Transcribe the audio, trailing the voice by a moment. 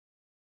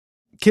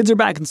Kids are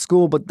back in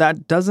school, but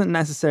that doesn't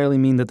necessarily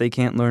mean that they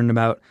can't learn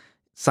about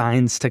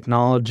science,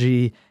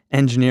 technology,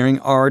 engineering,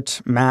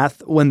 art,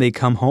 math when they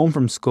come home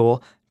from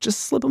school.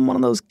 Just slip them one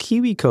of those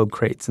KiwiCo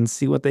crates and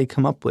see what they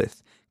come up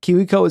with.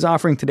 KiwiCo is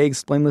offering Today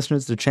Explained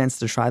listeners the chance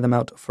to try them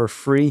out for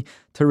free.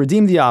 To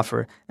redeem the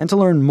offer and to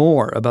learn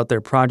more about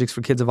their projects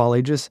for kids of all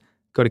ages,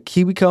 go to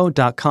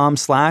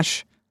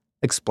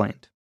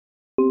kiwico.com/explained.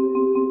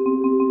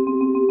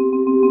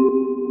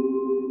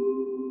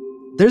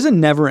 There's a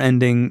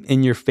never-ending,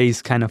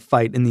 in-your-face kind of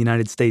fight in the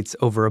United States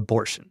over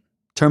abortion,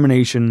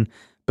 termination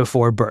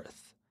before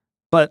birth.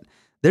 But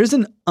there's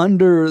an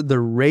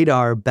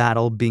under-the-radar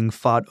battle being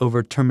fought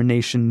over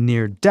termination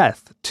near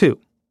death, too.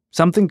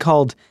 Something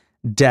called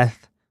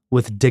death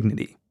with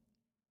dignity.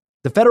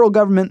 The federal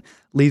government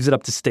leaves it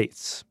up to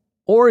states.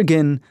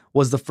 Oregon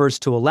was the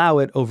first to allow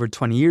it over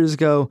 20 years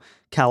ago.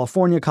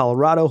 California,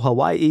 Colorado,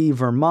 Hawaii,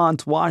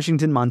 Vermont,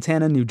 Washington,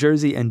 Montana, New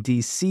Jersey, and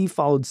D.C.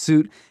 followed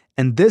suit.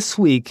 And this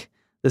week,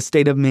 the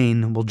state of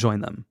Maine will join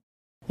them.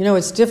 You know,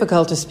 it's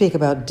difficult to speak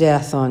about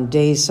death on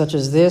days such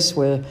as this,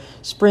 where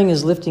spring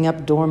is lifting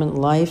up dormant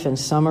life and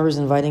summer is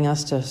inviting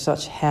us to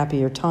such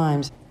happier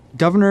times.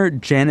 Governor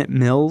Janet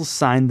Mills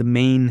signed the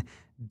Maine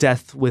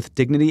Death with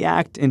Dignity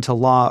Act into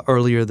law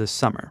earlier this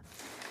summer.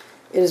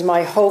 It is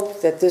my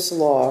hope that this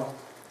law,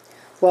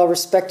 while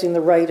respecting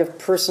the right of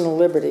personal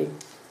liberty,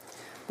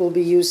 will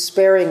be used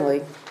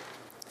sparingly,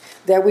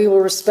 that we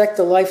will respect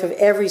the life of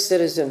every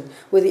citizen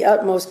with the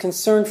utmost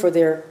concern for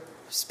their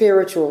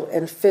spiritual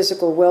and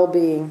physical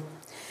well-being,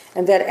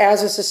 and that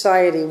as a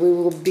society we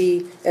will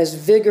be as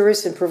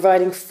vigorous in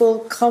providing full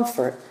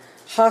comfort,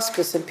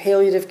 hospice, and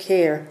palliative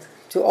care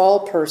to all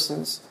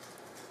persons,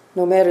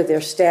 no matter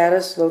their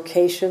status,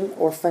 location,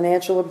 or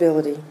financial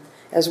ability,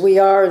 as we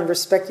are in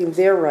respecting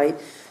their right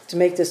to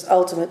make this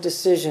ultimate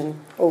decision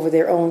over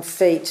their own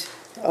fate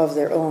of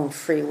their own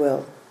free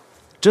will.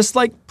 Just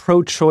like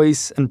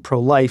pro-choice and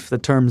pro-life, the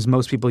terms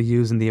most people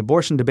use in the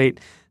abortion debate,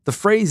 the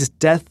phrase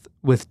death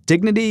with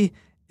dignity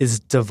is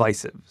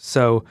divisive.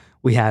 So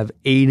we have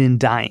aid in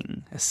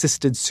dying,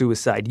 assisted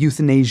suicide,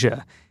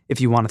 euthanasia, if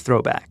you want a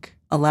throwback.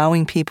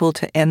 Allowing people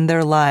to end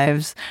their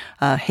lives,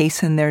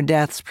 hasten their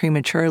deaths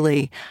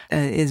prematurely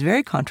is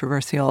very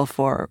controversial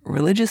for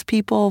religious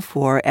people,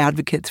 for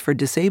advocates for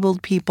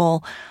disabled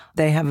people.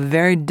 They have a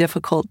very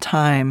difficult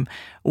time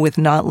with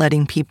not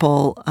letting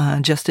people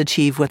just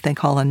achieve what they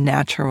call a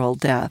natural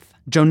death.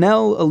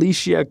 Jonelle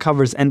Alicia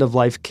covers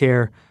end-of-life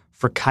care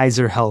for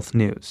Kaiser Health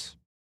News.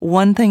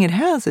 One thing it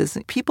has is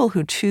people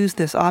who choose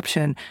this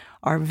option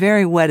are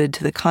very wedded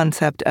to the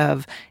concept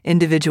of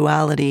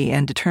individuality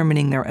and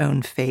determining their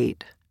own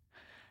fate.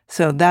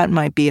 So that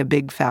might be a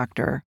big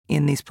factor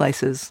in these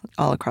places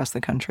all across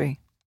the country.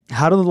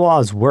 How do the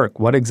laws work?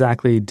 What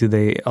exactly do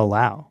they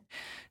allow?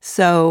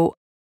 So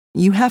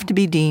you have to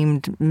be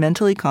deemed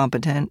mentally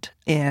competent,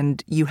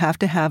 and you have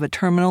to have a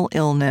terminal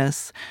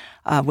illness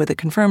with a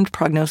confirmed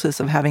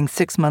prognosis of having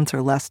 6 months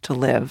or less to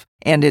live.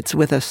 And it's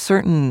with a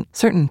certain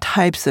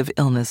types of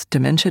illness.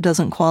 Dementia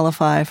doesn't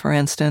qualify, for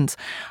instance.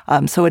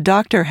 So a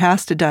doctor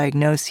has to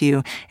diagnose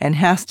you and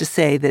has to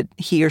say that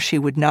he or she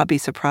would not be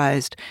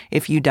surprised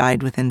if you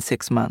died within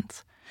 6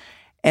 months.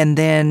 And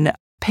then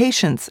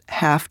patients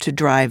have to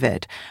drive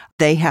it.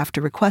 They have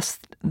to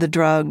request the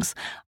drugs.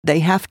 They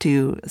have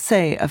to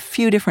say a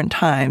few different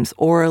times,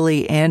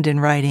 orally and in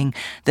writing,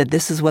 that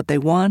this is what they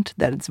want,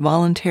 that it's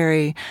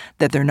voluntary,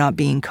 that they're not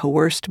being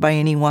coerced by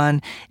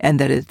anyone, and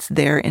that it's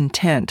their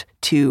intent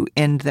to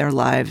end their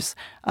lives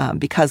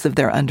because of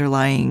their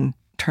underlying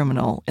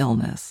terminal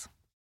illness.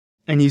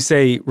 And you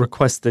say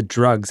request the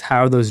drugs.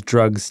 How are those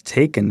drugs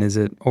taken? Is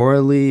it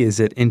orally?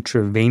 Is it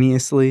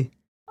intravenously?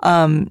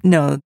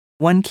 No.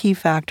 One key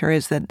factor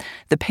is that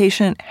the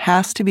patient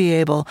has to be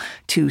able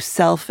to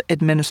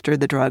self-administer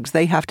the drugs.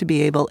 They have to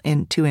be able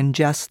to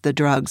ingest the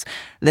drugs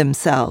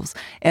themselves.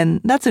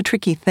 And that's a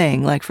tricky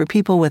thing. Like for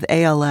people with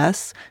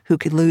ALS who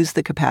could lose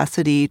the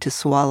capacity to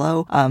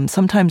swallow,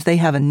 sometimes they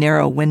have a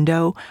narrow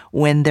window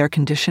when their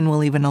condition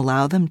will even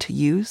allow them to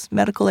use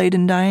medical aid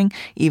in dying,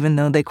 even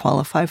though they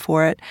qualify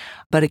for it.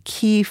 But a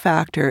key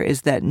factor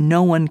is that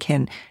no one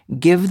can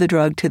give the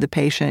drug to the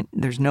patient.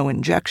 There's no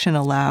injection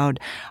allowed.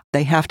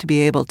 They have to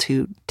be able to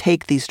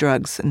take these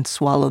drugs and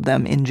swallow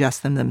them,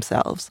 ingest them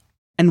themselves.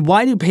 And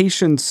why do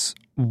patients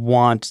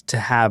want to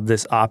have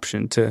this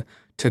option to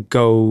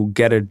go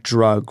get a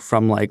drug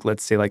from,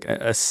 let's say,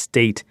 a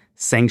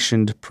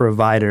state-sanctioned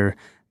provider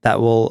that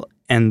will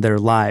end their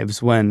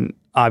lives, when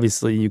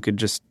obviously you could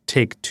just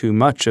take too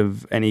much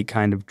of any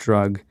kind of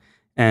drug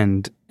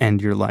and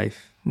end your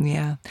life?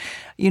 Yeah.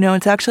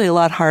 It's actually a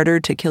lot harder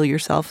to kill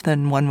yourself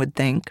than one would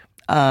think.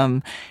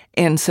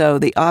 And so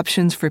the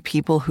options for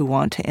people who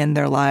want to end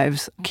their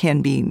lives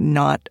can be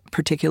not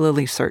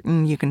particularly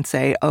certain. You can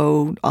say,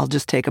 oh, I'll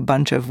just take a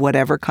bunch of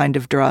whatever kind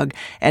of drug,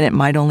 and it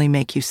might only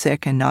make you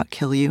sick and not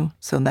kill you.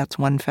 So that's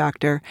one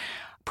factor.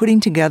 Putting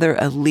together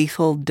a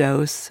lethal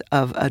dose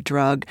of a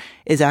drug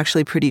is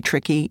actually pretty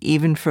tricky,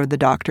 even for the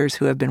doctors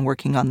who have been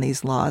working on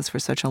these laws for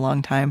such a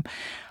long time.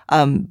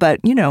 But,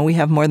 we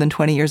have more than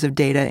 20 years of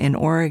data in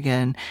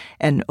Oregon,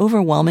 and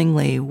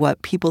overwhelmingly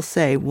what people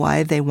say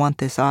why they want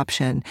this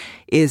option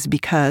is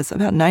because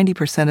about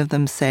 90% of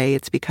them say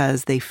it's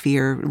because they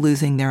fear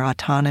losing their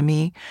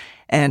autonomy,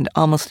 and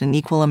almost an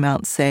equal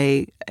amount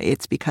say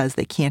it's because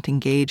they can't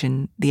engage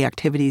in the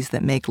activities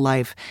that make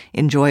life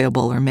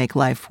enjoyable or make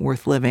life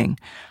worth living.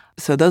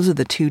 So those are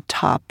the two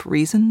top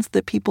reasons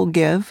that people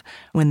give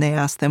when they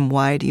ask them,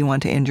 why do you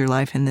want to end your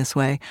life in this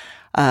way?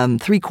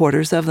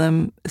 3/4 of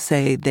them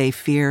say they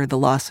fear the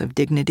loss of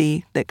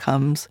dignity that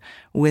comes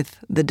with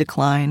the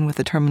decline, with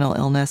the terminal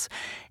illness.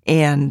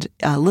 And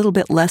a little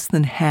bit less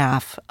than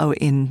half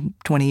in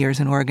 20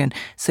 years in Oregon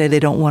say they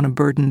don't want to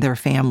burden their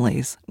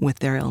families with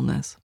their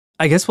illness.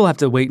 I guess we'll have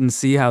to wait and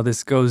see how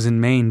this goes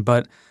in Maine,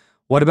 but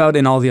what about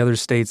in all the other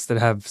states that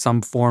have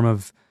some form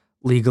of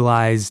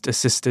legalized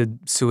assisted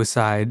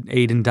suicide,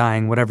 aid in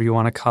dying, whatever you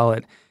want to call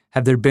it?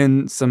 Have there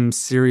been some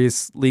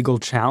serious legal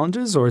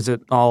challenges, or is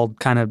it all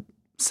kind of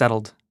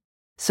settled?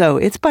 So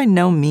it's by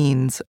no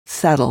means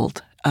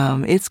settled.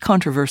 It's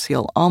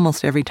controversial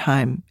almost every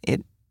time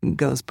it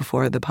goes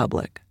before the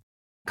public.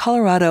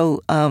 Colorado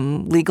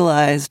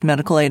legalized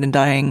medical aid in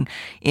dying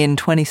in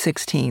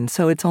 2016,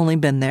 so it's only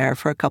been there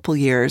for a couple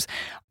years.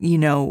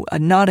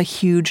 Not a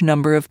huge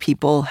number of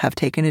people have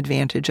taken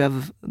advantage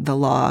of the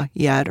law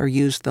yet, or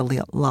used the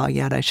law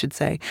yet, I should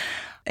say.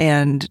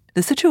 And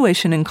the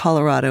situation in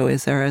Colorado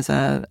is there is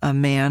a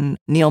man,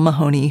 Neil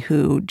Mahoney,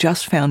 who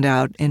just found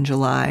out in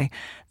July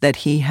that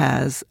he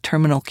has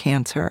terminal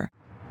cancer.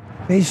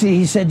 Basically,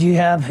 he said you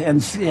have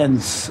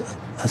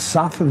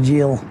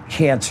esophageal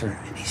cancer.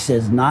 He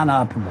says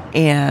non-operable.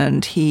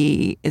 And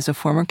he is a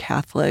former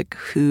Catholic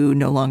who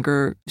no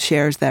longer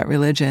shares that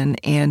religion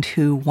and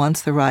who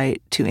wants the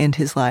right to end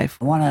his life.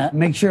 I want to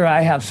make sure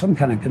I have some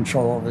kind of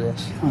control over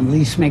this, at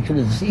least make it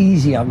as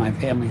easy on my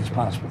family as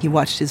possible. He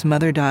watched his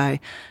mother die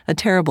a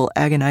terrible,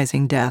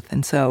 agonizing death,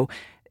 and so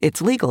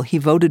it's legal. He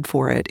voted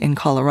for it in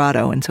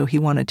Colorado, and so he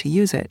wanted to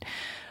use it.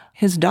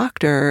 His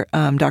doctor,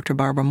 Dr.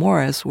 Barbara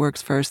Morris,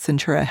 works for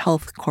Centura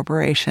Health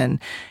Corporation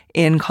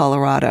in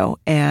Colorado,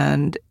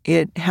 and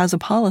it has a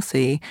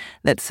policy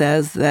that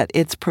says that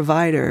its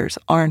providers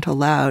aren't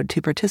allowed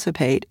to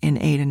participate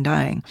in aid in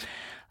dying.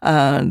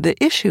 The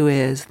issue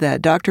is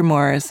that Dr.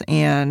 Morris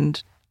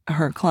and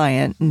her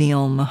client,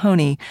 Neil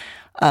Mahoney,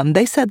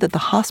 they said that the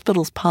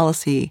hospital's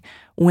policy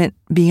went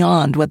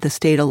beyond what the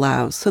state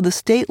allows. So the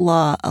state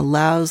law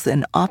allows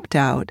an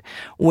opt-out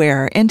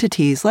where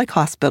entities like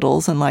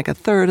hospitals, and like a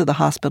third of the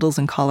hospitals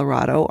in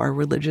Colorado are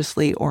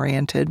religiously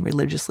oriented,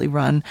 religiously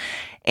run,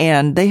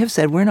 and they have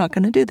said, we're not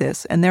going to do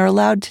this. And they're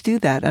allowed to do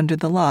that under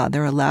the law.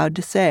 They're allowed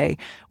to say,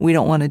 we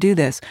don't want to do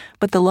this.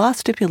 But the law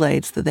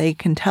stipulates that they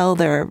can tell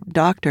their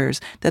doctors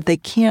that they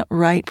can't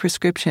write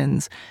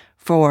prescriptions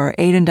for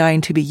aid in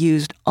dying to be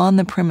used on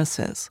the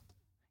premises.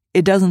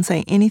 It doesn't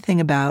say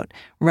anything about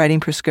writing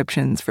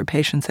prescriptions for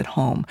patients at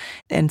home.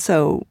 And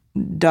so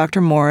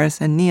Dr. Morris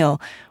and Neil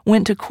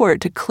went to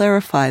court to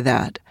clarify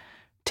that,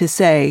 to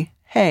say,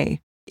 hey,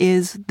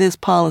 is this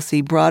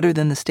policy broader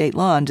than the state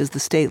law, and does the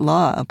state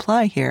law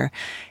apply here?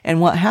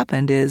 And what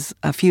happened is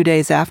a few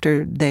days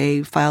after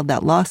they filed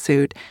that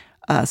lawsuit,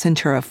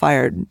 Centura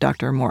fired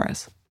Dr.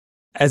 Morris.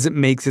 As it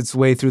makes its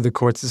way through the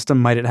court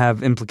system, might it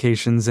have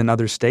implications in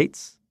other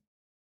states?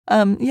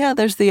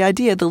 There's the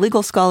idea. The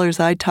legal scholars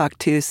I talked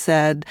to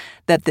said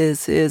that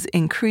this is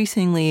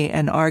increasingly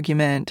an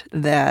argument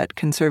that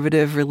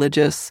conservative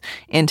religious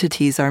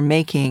entities are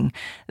making,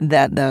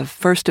 that the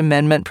First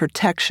Amendment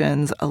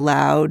protections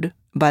allowed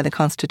by the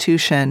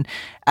Constitution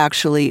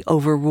actually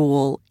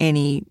overrule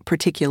any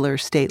particular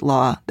state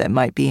law that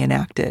might be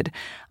enacted.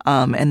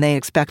 And they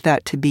expect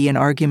that to be an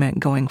argument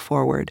going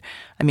forward.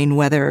 I mean,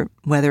 whether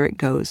it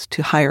goes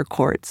to higher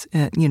courts,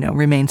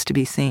 remains to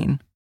be seen.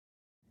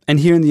 And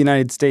here in the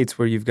United States,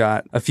 where you've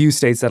got a few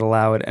states that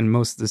allow it and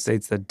most of the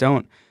states that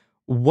don't,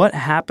 what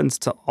happens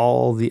to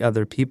all the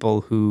other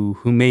people who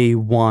may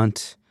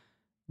want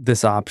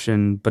this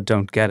option but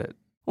don't get it?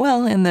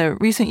 Well, in the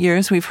recent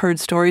years, we've heard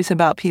stories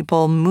about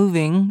people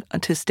moving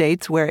to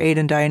states where aid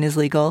in dying is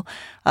legal.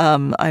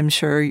 I'm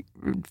sure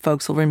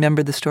folks will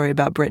remember the story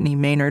about Brittany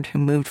Maynard, who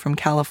moved from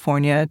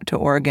California to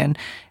Oregon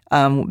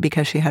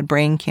because she had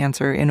brain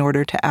cancer in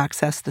order to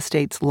access the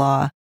state's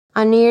law.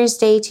 On New Year's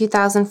Day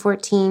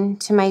 2014,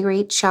 to my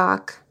great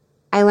shock,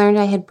 I learned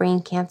I had brain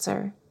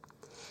cancer.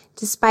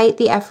 Despite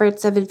the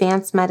efforts of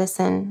advanced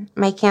medicine,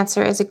 my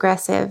cancer is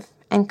aggressive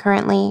and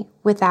currently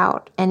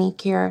without any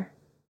cure.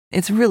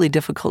 It's really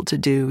difficult to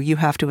do. You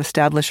have to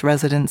establish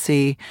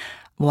residency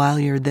while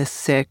you're this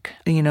sick.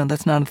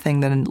 That's not a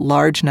thing that a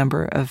large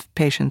number of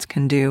patients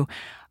can do.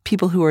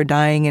 People who are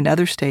dying in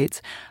other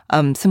states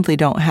simply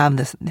don't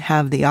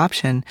have the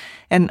option.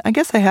 And I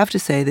guess I have to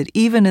say that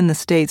even in the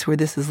states where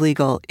this is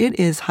legal, it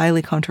is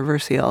highly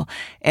controversial.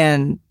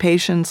 And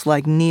patients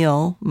like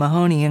Neil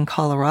Mahoney in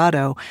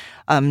Colorado,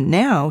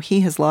 now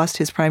he has lost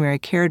his primary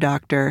care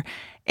doctor,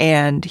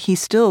 and he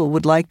still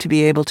would like to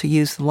be able to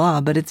use the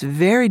law, but it's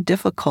very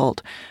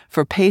difficult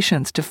for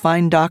patients to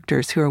find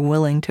doctors who are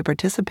willing to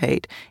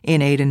participate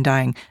in aid in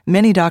dying.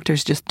 Many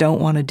doctors just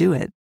don't want to do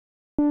it.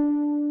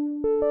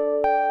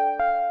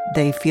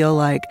 They feel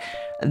like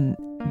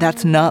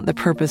that's not the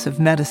purpose of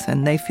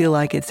medicine. They feel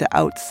like it's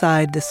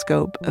outside the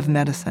scope of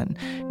medicine.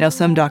 Now,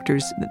 some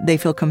doctors, they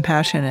feel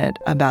compassionate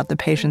about the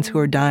patients who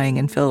are dying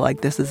and feel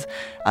like this is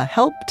a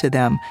help to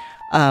them.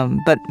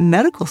 But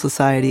medical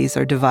societies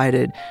are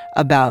divided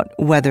about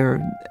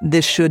whether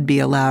this should be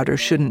allowed or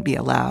shouldn't be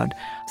allowed.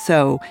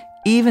 So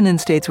even in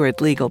states where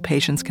it's legal,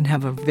 patients can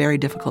have a very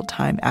difficult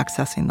time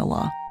accessing the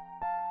law.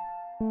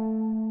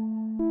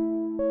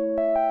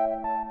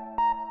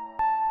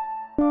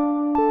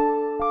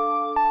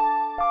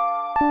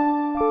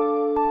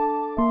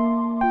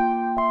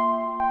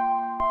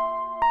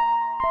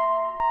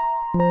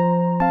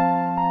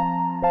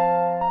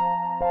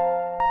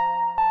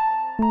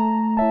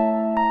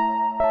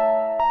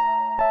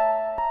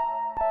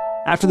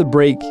 After the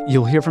break,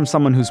 you'll hear from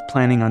someone who's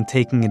planning on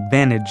taking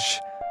advantage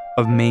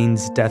of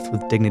Maine's Death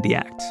with Dignity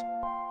Act.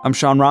 I'm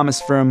Sean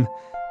Rameswaram.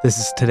 This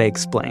is Today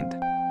Explained.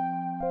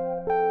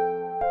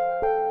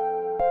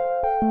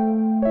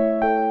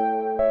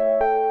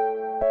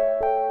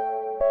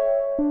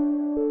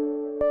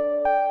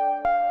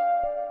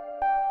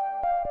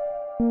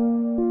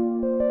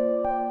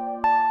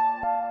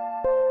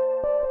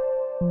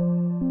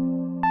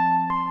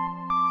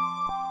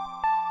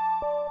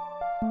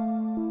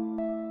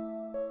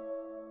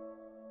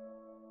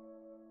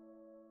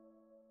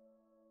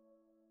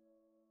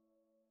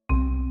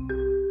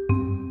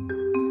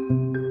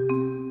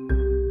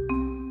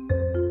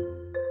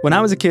 When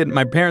I was a kid,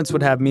 my parents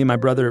would have me and my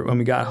brother, when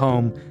we got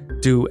home,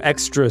 do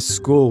extra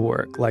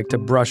schoolwork, like to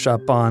brush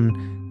up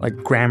on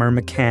grammar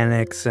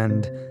mechanics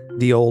and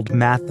the old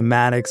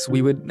mathematics.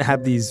 We would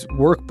have these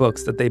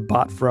workbooks that they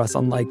bought for us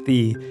on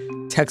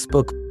the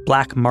textbook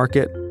black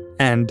market,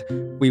 and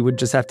we would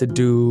just have to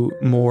do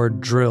more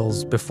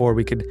drills before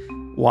we could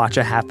watch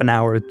a half an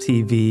hour of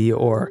TV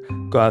or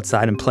go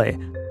outside and play.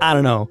 I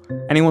don't know.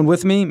 Anyone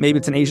with me? Maybe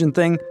it's an Asian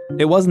thing.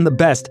 It wasn't the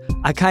best.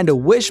 I kind of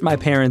wish my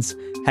parents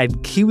had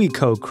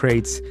KiwiCo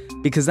crates,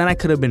 because then I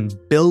could have been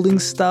building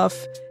stuff,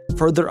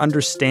 further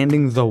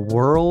understanding the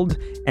world,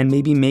 and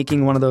maybe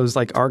making one of those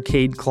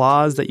arcade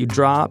claws that you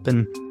drop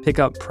and pick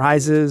up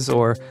prizes,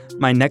 or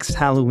my next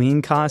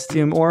Halloween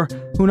costume, or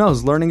who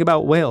knows, learning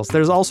about whales.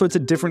 There's all sorts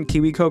of different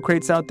KiwiCo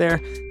crates out there.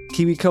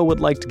 KiwiCo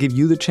would like to give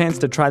you the chance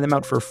to try them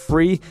out for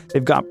free.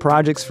 They've got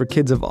projects for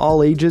kids of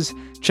all ages.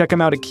 Check them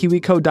out at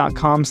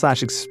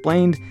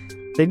kiwico.com/explained.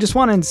 They just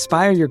want to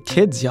inspire your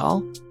kids,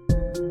 y'all.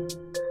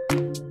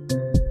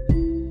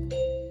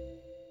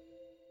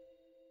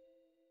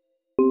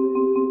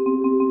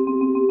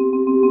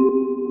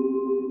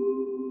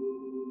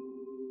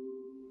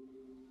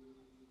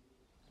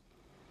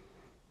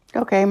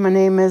 Okay, my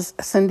name is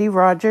Cyndie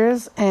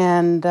Rogers,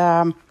 and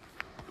I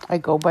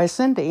go by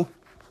Cyndie.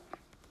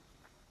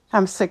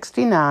 I'm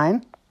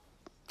 69.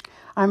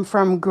 I'm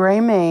from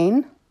Gray,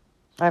 Maine.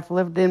 I've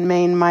lived in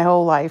Maine my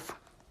whole life.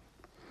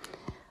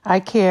 I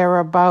care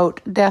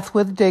about death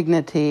with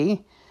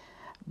dignity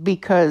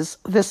because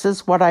this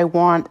is what I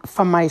want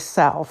for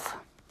myself.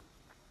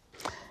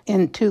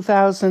 In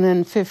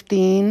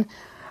 2015,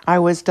 I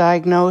was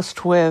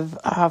diagnosed with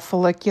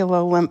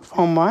follicular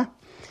lymphoma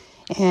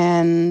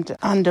and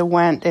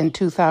underwent in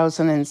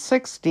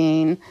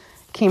 2016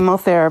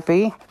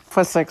 chemotherapy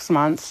for 6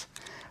 months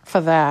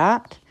for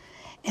that.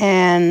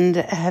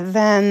 And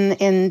then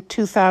in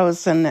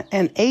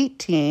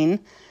 2018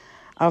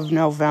 of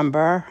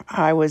November,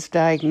 I was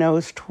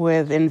diagnosed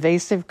with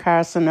invasive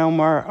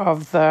carcinoma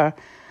of the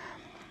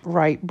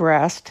right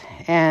breast,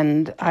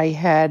 and I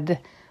had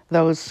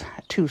those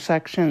 2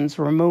 sections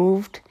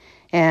removed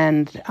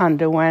and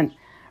underwent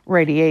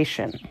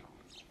radiation.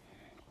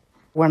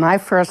 When I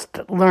first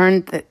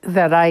learned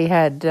that I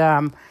had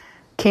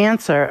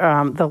cancer,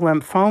 the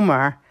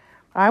lymphoma,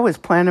 I was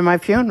planning my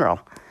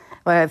funeral.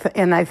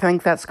 And I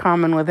think that's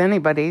common with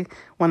anybody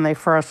when they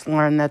first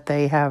learn that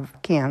they have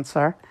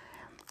cancer.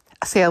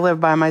 See, I live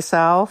by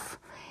myself.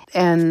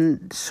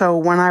 And so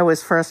when I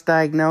was first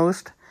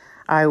diagnosed,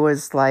 I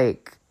was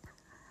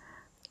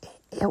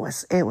it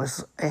was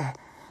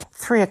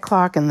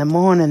 3:00 in the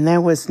morning. There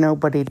was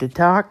nobody to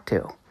talk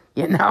to.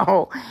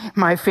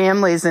 My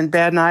family's in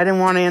bed and I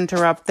didn't want to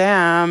interrupt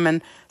them.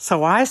 And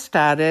so I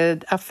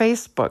started a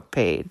Facebook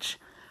page.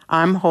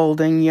 I'm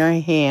holding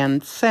your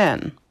hand,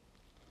 Sin.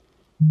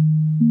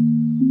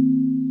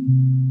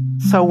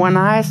 So when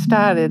I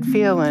started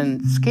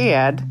feeling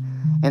scared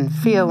and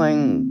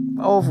feeling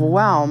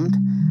overwhelmed,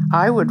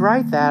 I would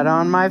write that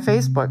on my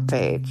Facebook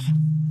page.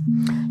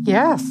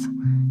 Yes,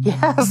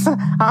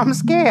 I'm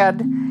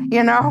scared,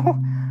 And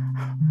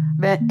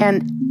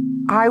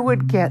I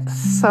would get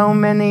so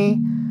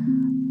many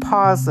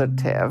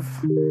positive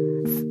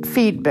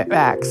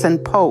feedbacks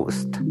and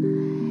posts.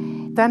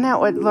 Then I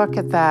would look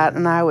at that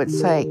and I would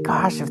say,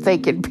 gosh, if they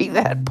could be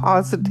that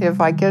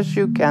positive, I guess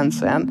you can,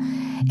 Cyn.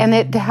 And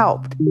it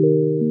helped.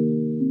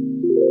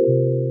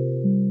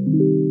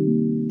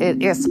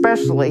 It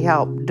especially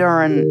helped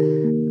during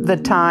the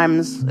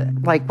times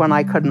like when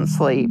I couldn't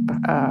sleep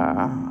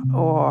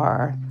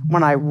or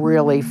when I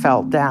really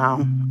felt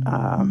down.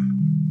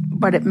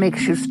 But it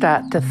makes you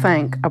start to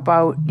think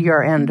about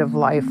your end of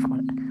life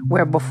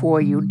where before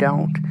you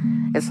don't.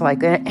 It's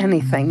like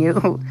anything.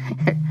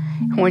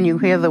 When you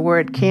hear the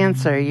word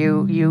cancer,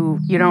 you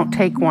don't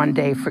take one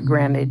day for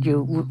granted.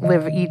 You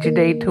live each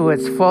day to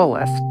its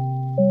fullest.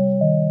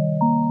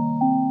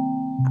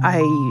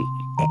 I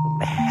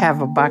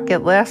have a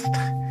bucket list.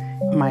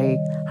 My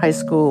high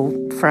school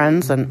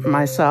friends and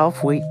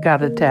myself, we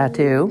got a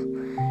tattoo.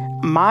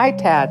 My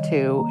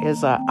tattoo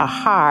is a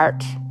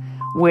heart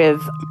with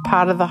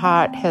part of the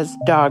heart has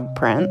dog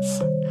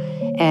prints,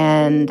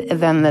 and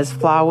then there's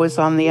flowers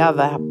on the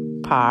other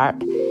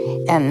part,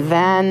 and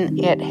then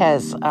it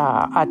has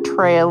a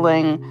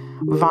trailing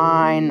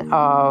vine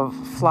of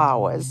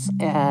flowers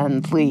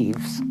and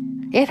leaves.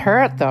 It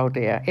hurt though,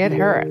 dear. It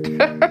hurt.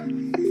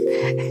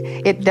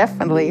 It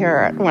definitely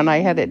hurt when I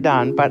had it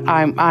done, but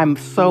I'm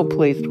so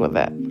pleased with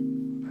it.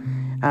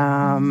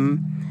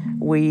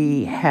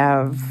 We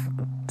have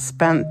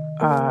spent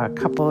a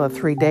couple of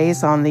 3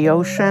 days on the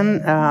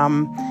ocean.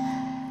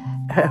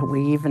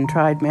 We even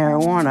tried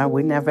marijuana.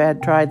 We never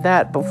had tried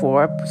that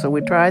before, so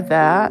we tried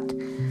that.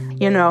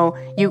 You know,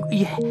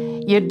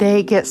 your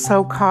day gets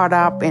so caught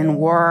up in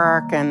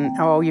work and,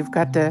 you've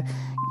got to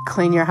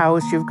clean your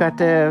house, you've got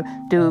to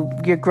do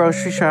your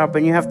grocery shop,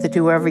 and you have to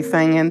do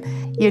everything, and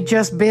you're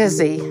just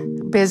busy.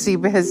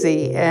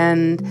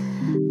 And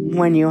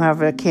when you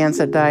have a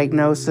cancer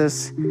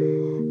diagnosis,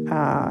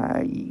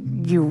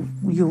 you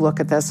look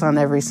at the sun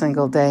every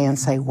single day and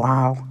say,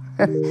 wow,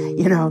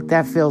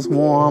 that feels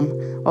warm.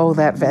 Oh,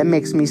 that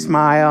makes me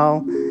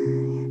smile.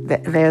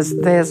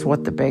 There's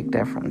what the big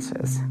difference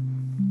is.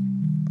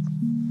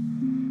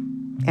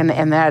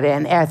 And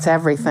that's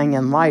everything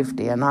in life,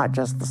 dear, not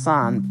just the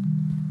sun.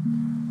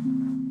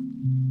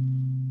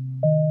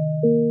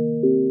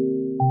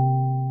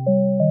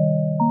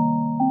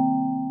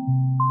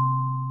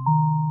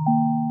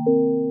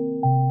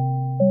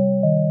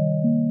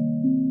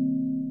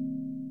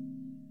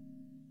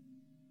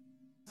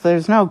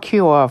 There's no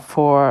cure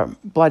for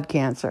blood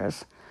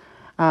cancers,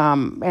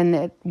 and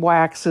it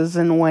waxes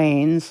and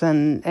wanes,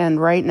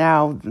 and right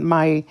now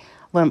my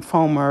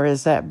lymphoma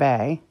is at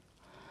bay.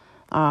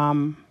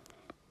 As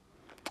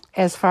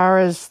far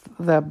as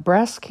the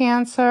breast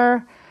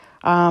cancer,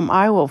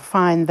 I will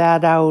find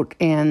that out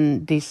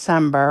in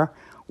December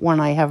when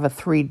I have a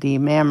 3D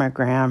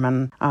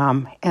mammogram,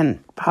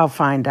 and I'll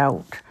find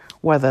out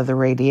whether the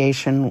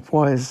radiation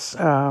was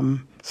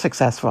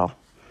successful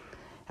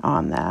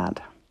on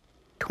that.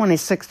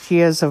 26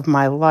 years of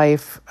my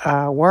life,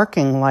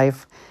 working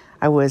life,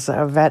 I was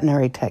a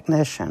veterinary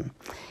technician.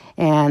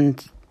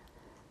 And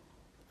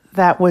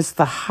that was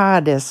the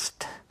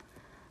hardest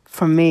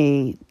for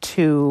me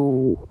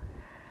to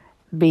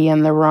be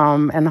in the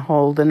room and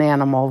hold an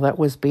animal that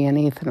was being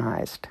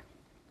euthanized.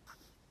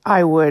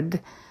 I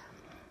would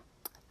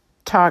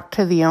talk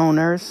to the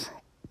owners,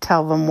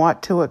 tell them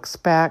what to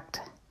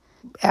expect,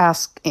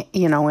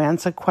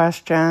 answer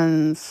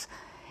questions,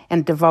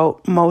 and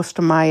devote most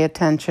of my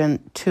attention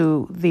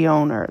to the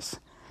owners.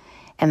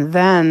 And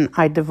then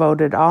I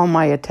devoted all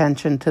my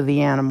attention to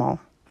the animal.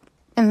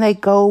 And they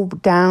go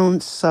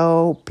down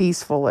so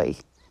peacefully.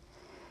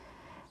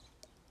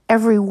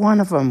 Every one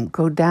of them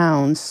go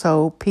down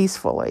so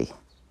peacefully.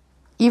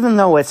 Even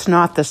though it's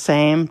not the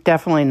same,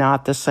 definitely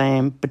not the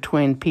same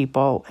between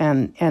people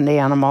and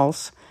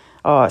animals.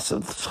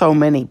 So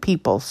many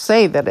people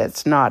say that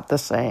it's not the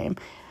same.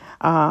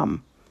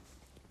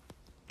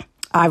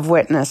 I've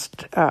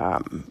witnessed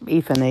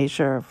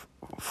euthanasia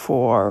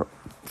for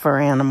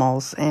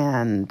animals,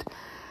 and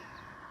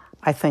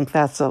I think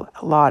that's a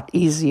lot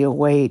easier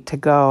way to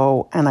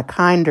go and a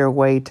kinder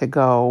way to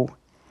go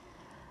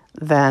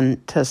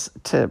than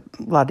to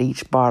let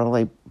each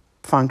bodily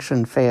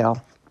function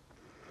fail,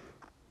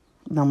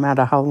 no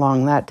matter how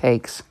long that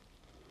takes.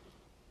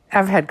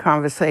 I've had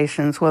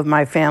conversations with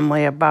my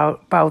family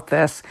about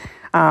this.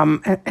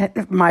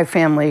 My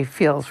family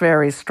feels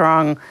very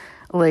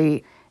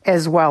strongly,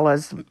 as well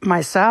as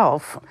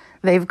myself.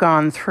 They've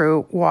gone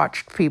through,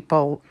 watched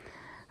people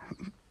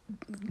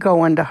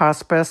go into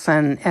hospice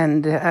and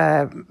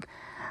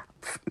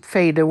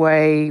fade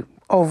away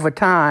over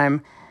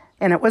time.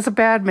 And it was a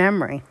bad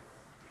memory,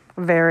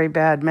 a very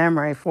bad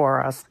memory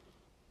for us.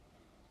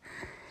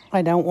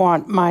 I don't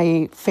want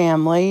my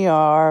family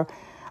or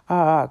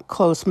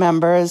close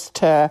members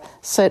to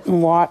sit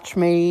and watch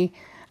me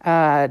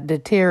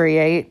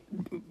deteriorate,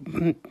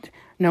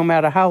 no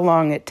matter how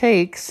long it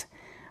takes.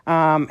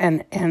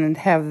 And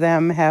have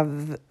them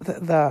have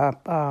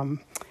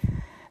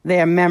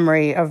their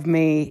memory of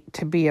me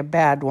to be a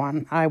bad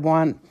one. I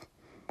want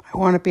I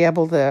want to be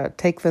able to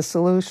take the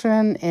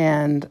solution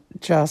and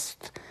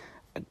just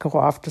go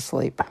off to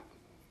sleep.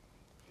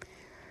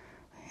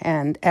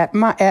 And at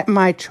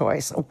my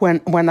choice,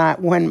 when I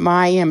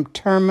am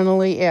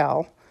terminally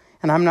ill,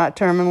 and I'm not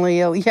terminally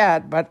ill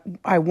yet, but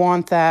I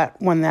want that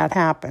when that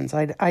happens.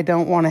 I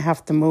don't want to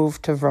have to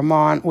move to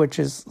Vermont, which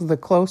is the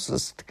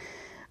closest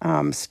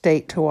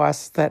state to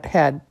us that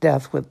had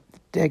death with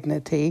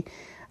dignity.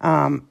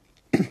 I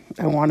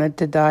wanted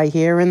to die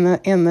here in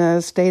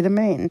the state of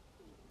Maine.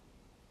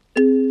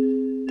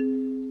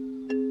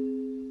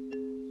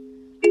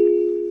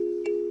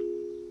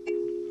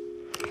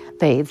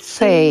 They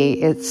say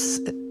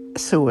it's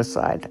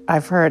suicide.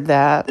 I've heard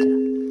that.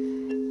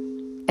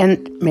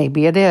 And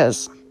maybe it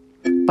is.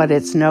 But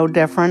it's no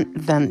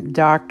different than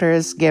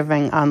doctors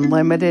giving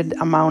unlimited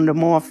amount of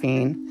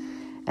morphine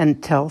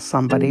until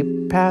somebody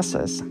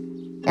passes.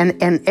 And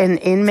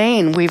in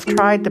Maine, we've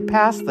tried to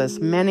pass this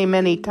many,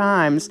 many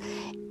times,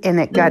 and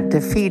it got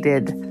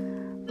defeated.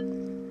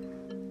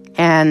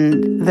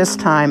 And this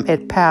time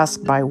it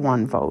passed by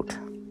 1 vote.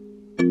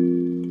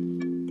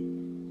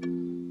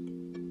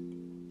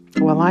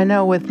 Well, I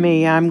know with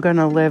me, I'm going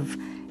to live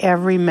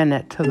every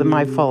minute to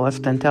my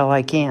fullest until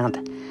I can't.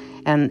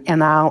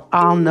 And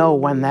I'll know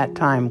when that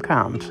time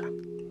comes.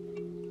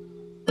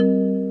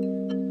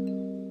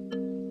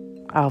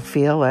 I'll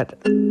feel it.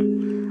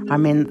 I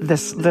mean, the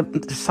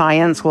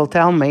science will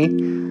tell me,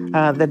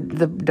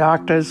 the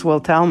doctors will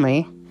tell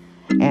me,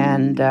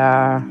 and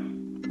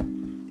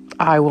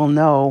I will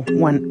know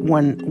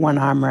when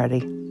I'm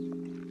ready.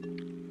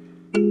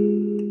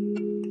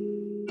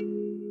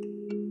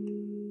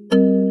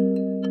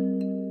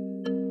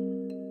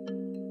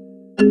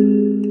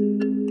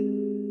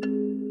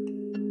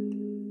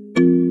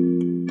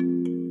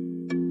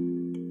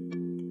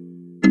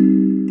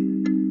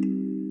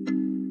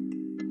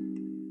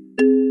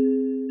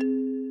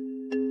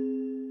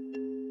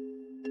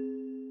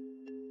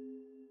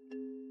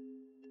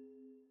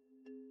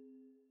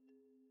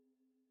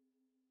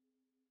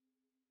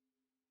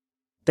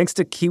 Thanks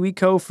to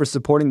KiwiCo for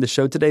supporting the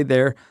show today.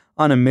 They're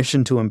on a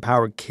mission to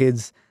empower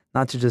kids,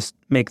 not to just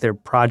make their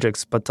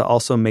projects, but to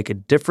also make a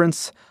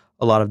difference.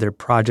 A lot of their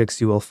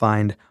projects you will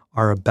find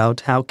are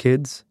about how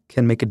kids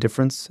can make a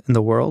difference in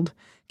the world.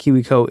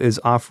 KiwiCo is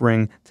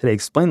offering Today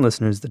Explained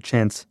listeners the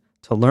chance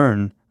to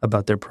learn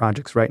about their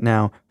projects right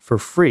now for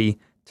free.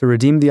 To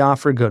redeem the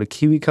offer, go to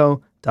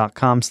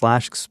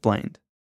kiwico.com/explained.